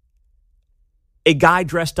like a guy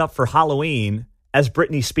dressed up for Halloween as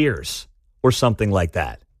Britney Spears or something like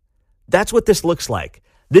that. That's what this looks like.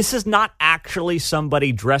 This is not actually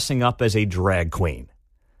somebody dressing up as a drag queen.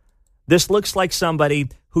 This looks like somebody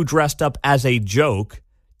who dressed up as a joke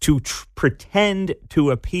to pretend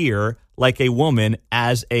to appear like a woman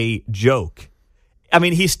as a joke. I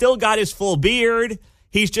mean, he's still got his full beard.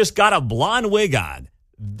 He's just got a blonde wig on.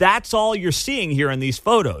 That's all you're seeing here in these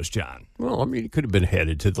photos, John. Well, I mean, he could have been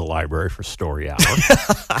headed to the library for story hour.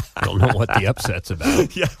 I don't know what the upset's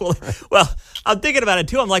about. Yeah, well, I'm thinking about it,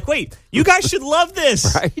 too. I'm like, wait, you guys should love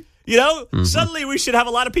this. Right? You know, suddenly we should have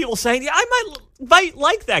a lot of people saying, yeah, I might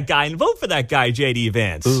like that guy and vote for that guy, J.D.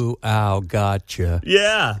 Vance. Ooh, ow, gotcha.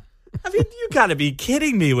 Yeah. I mean, you got to be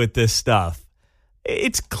kidding me with this stuff.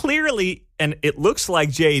 It's clearly, and it looks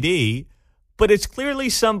like J.D., but it's clearly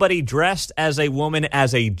somebody dressed as a woman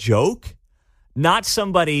as a joke, not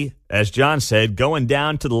somebody, as John said, going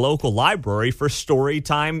down to the local library for story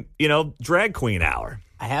time, drag queen hour.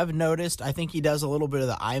 I have noticed, I think he does a little bit of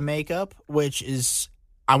the eye makeup, which is,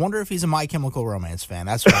 I wonder if he's a My Chemical Romance fan.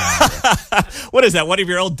 That's what I'm What is that, one of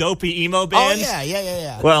your old dopey emo bands? Oh,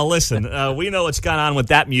 yeah. Well, listen, we know what's gone on with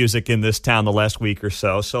that music in this town the last week or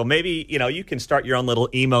so. So maybe, you can start your own little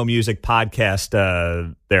emo music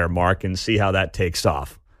podcast there, Mark, and see how that takes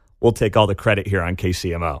off. We'll take all the credit here on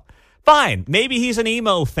KCMO. Fine. Maybe he's an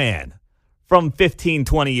emo fan from 15,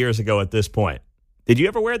 20 years ago at this point. Did you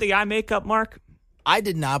ever wear the eye makeup, Mark? I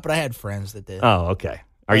did not, but I had friends that did. Oh, okay.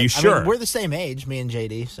 Are you sure? I mean, we're the same age, me and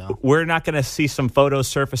JD. So we're not going to see some photos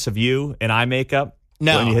surface of you in eye makeup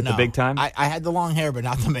when you hit the big time? I had the long hair, but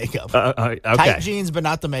not the makeup. Okay. Tight jeans, but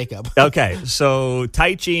not the makeup. Okay, so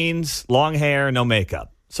tight jeans, long hair, no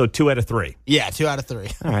makeup. So 2 out of 3. Yeah, 2 out of 3.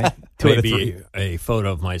 All right. Maybe a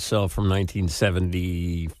photo of myself from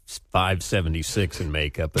 1975, 76 in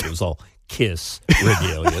makeup, but it was all Kiss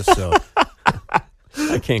regalia, so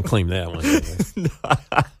I can't claim that one.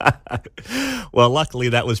 Well, luckily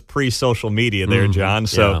that was pre-social media there, John.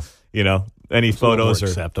 So, any photos are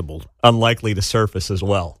acceptable, unlikely to surface as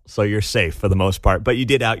well. So you're safe for the most part. But you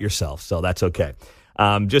did out yourself, so that's okay.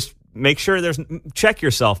 Just make sure check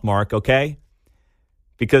yourself, Mark, okay?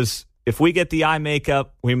 Because if we get the eye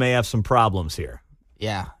makeup, we may have some problems here.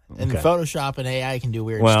 Yeah. And Photoshop and AI can do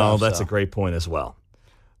weird stuff. Well, that's a great point as well.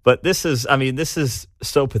 But this is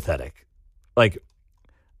so pathetic. Like,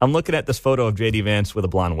 I'm looking at this photo of J.D. Vance with a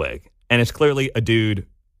blonde wig, and it's clearly a dude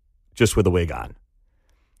just with a wig on.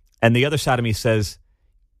 And the other side of me says,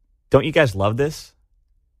 don't you guys love this?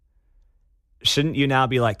 Shouldn't you now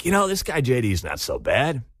be like, this guy J.D.'s not so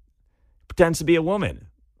bad. Pretends to be a woman.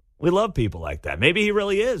 We love people like that. Maybe he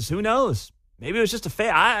really is. Who knows? Maybe it was just a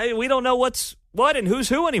fan. We don't know what's what and who's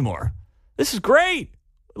who anymore. This is great.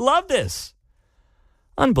 Love this.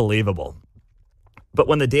 Unbelievable. But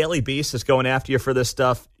when the Daily Beast is going after you for this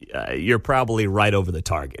stuff, you're probably right over the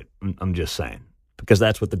target. I'm just saying. Because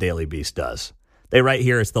that's what the Daily Beast does. They write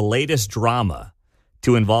here, it's the latest drama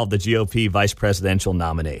to involve the GOP vice presidential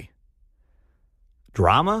nominee.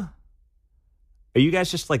 Drama? Are you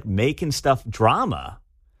guys just like making stuff drama?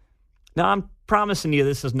 No, I'm promising you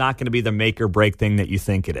this is not going to be the make or break thing that you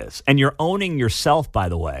think it is. And you're owning yourself, by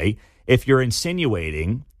the way, if you're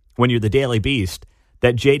insinuating when you're the Daily Beast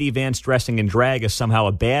that J.D. Vance dressing in drag is somehow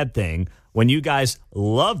a bad thing when you guys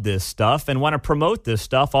love this stuff and want to promote this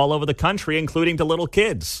stuff all over the country, including to little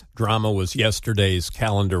kids. Drama was yesterday's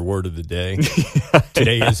calendar word of the day.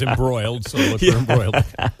 Today is embroiled, so look for embroiled.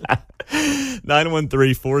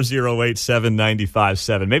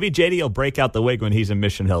 913-408-7957. Maybe J.D. will break out the wig when he's in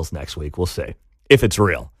Mission Hills next week. We'll see if it's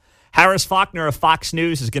real. Harris Faulkner of Fox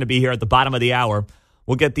News is going to be here at the bottom of the hour.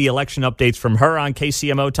 We'll get the election updates from her on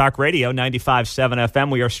KCMO Talk Radio, 95.7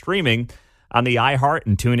 FM. We are streaming on the iHeart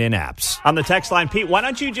and TuneIn apps. On the text line, Pete, why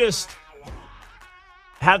don't you just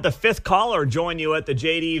have the fifth caller join you at the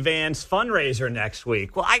J.D. Vance fundraiser next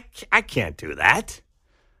week? Well, I can't do that.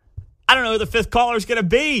 I don't know who the fifth caller is going to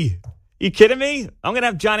be. You kidding me? I'm going to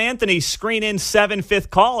have John Anthony screen in 7 fifth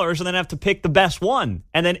callers and then have to pick the best one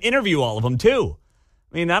and then interview all of them, too.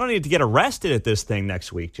 I mean, I don't need to get arrested at this thing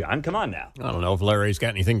next week, John. Come on now. I don't know if Larry's got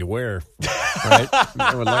anything to wear, right?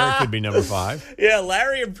 Larry could be number 5. Yeah,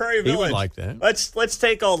 Larry in Prairie Village. He would like that. Let's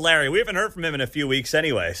take old Larry. We haven't heard from him in a few weeks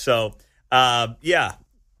anyway. So, yeah,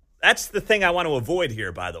 that's the thing I want to avoid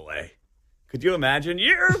here, by the way. Could you imagine?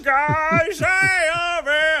 You guys say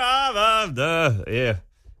over the... Yeah.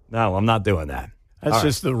 No, I'm not doing that. That's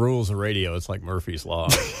just the rules of radio. It's like Murphy's Law.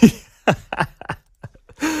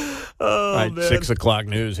 Oh, right, man. 6 o'clock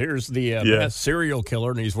news. Here's the best serial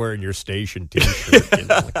killer, and he's wearing your station T-shirt. You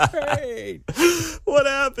know, like, great. What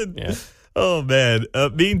happened? Yeah. Oh, man.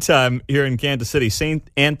 Meantime, here in Kansas City, St.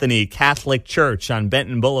 Anthony Catholic Church on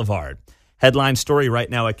Benton Boulevard. Headline story right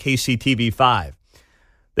now at KCTV5.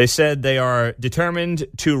 They said they are determined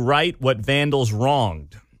to right what vandals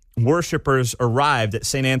wronged. Worshippers arrived at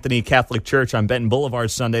St. Anthony Catholic Church on Benton Boulevard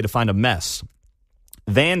Sunday to find a mess.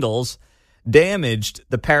 Vandals damaged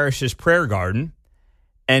the parish's prayer garden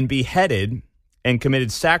and beheaded and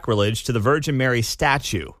committed sacrilege to the Virgin Mary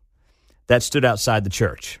statue that stood outside the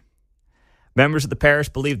church. Members of the parish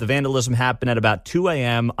believe the vandalism happened at about 2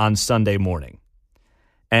 a.m. on Sunday morning.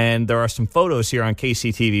 And there are some photos here on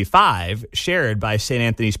KCTV5 shared by St.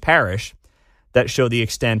 Anthony's Parish that show the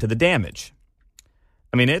extent of the damage.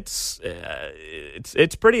 I mean, it's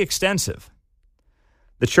pretty extensive.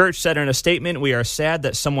 The church said in a statement, "We are sad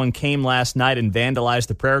that someone came last night and vandalized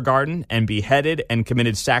the prayer garden and beheaded and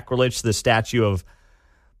committed sacrilege to the statue of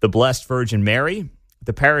the Blessed Virgin Mary."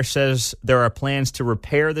 The parish says there are plans to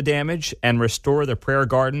repair the damage and restore the prayer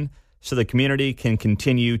garden so the community can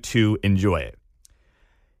continue to enjoy it.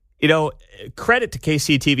 You know, credit to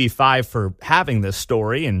KCTV5 for having this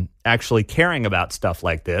story and actually caring about stuff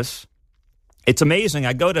like this. It's amazing.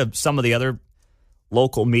 I go to some of the other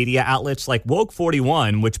local media outlets like Woke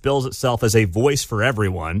 41, which bills itself as a voice for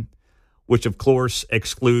everyone, which of course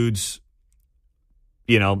excludes,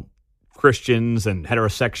 you know, Christians and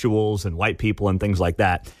heterosexuals and white people and things like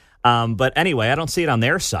that. But anyway, I don't see it on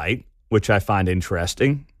their site, which I find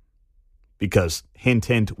interesting because hint,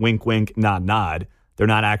 hint, wink, wink, nod, nod. They're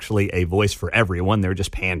not actually a voice for everyone. They're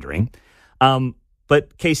just pandering.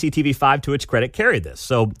 But KCTV5, to its credit, carried this.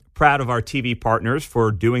 So proud of our TV partners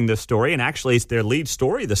for doing this story. And actually, it's their lead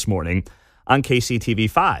story this morning on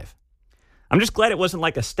KCTV5. I'm just glad it wasn't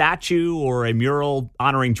like a statue or a mural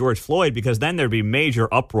honoring George Floyd, because then there'd be major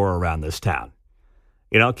uproar around this town.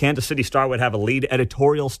 You know, Kansas City Star would have a lead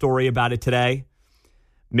editorial story about it today,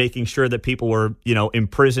 making sure that people were, you know,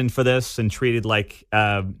 imprisoned for this and treated like,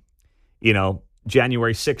 you know,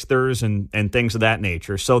 January 6thers and things of that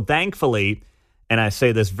nature. So thankfully, and I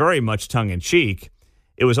say this very much tongue-in-cheek,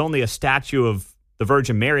 it was only a statue of the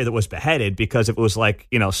Virgin Mary that was beheaded, because if it was like,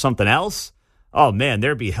 you know, something else, oh man,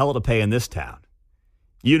 there'd be hell to pay in this town.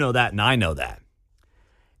 You know that, and I know that.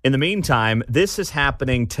 In the meantime, this is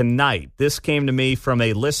happening tonight. This came to me from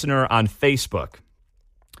a listener on Facebook.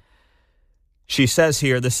 She says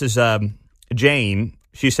here, this is Jane.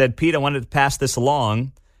 She said, "Pete, I wanted to pass this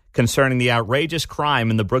along concerning the outrageous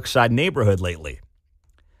crime in the Brookside neighborhood lately.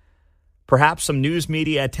 Perhaps some news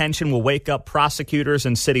media attention will wake up prosecutors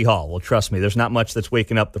in City Hall." Well, trust me, there's not much that's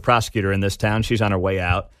waking up the prosecutor in this town. She's on her way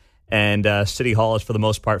out. And City Hall is, for the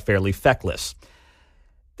most part, fairly feckless.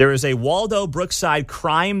 There is a Waldo Brookside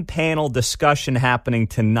crime panel discussion happening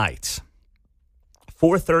tonight.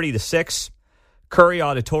 4:30 to 6, Curry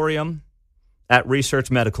Auditorium at Research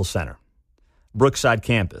Medical Center, Brookside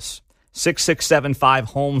campus, 6675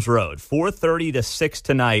 Holmes Road, 4:30 to 6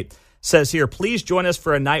 tonight. Says here, "Please join us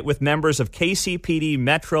for a night with members of KCPD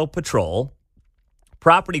Metro Patrol,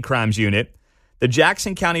 Property Crimes Unit, the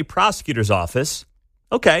Jackson County Prosecutor's Office."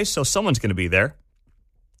 Okay, so someone's going to be there.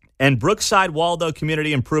 "And Brookside Waldo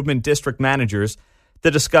Community Improvement District managers to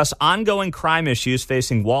discuss ongoing crime issues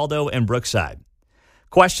facing Waldo and Brookside.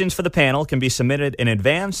 Questions for the panel can be submitted in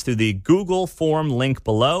advance through the Google form link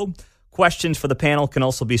below. Questions for the panel can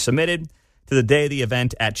also be submitted to the day of the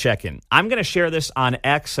event at check-in." I'm going to share this on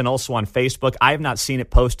X and also on Facebook. I have not seen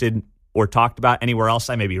it posted or talked about anywhere else.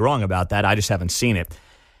 I may be wrong about that. I just haven't seen it.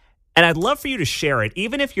 And I'd love for you to share it,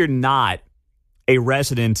 even if you're not a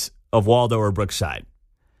resident of Waldo or Brookside,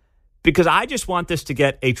 because I just want this to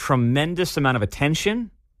get a tremendous amount of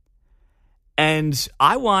attention. And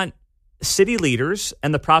I want city leaders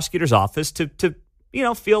and the prosecutor's office to you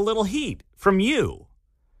know, feel a little heat from you.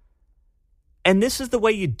 And this is the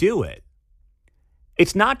way you do it.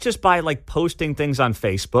 It's not just by like posting things on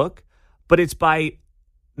Facebook, but it's by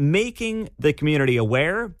making the community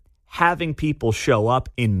aware, having people show up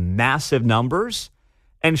in massive numbers,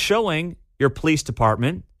 and showing your police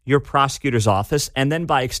department, your prosecutor's office, and then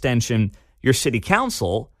by extension, your city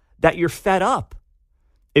council, that you're fed up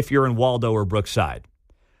if you're in Waldo or Brookside,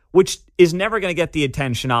 which is never going to get the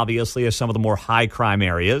attention, obviously, as some of the more high crime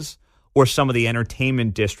areas or some of the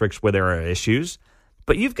entertainment districts where there are issues.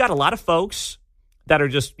 But you've got a lot of folks that are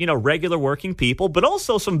just, you know, regular working people, but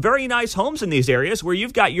also some very nice homes in these areas where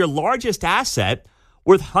you've got your largest asset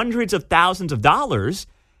worth hundreds of thousands of dollars,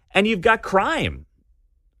 and you've got crime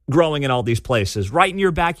growing in all these places right in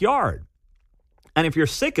your backyard. And if you're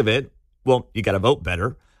sick of it, well, you got to vote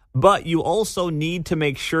better. But you also need to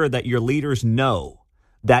make sure that your leaders know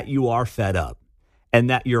that you are fed up and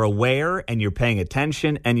that you're aware and you're paying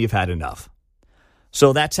attention and you've had enough.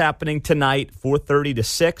 So that's happening tonight, 4:30 to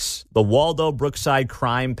 6, the Waldo Brookside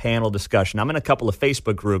Crime Panel discussion. I'm in a couple of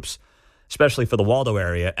Facebook groups, especially for the Waldo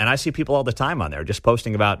area, and I see people all the time on there just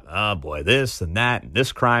posting about, oh boy, this and that, and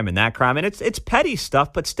this crime and that crime. And it's petty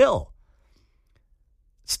stuff, but still,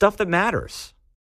 stuff that matters.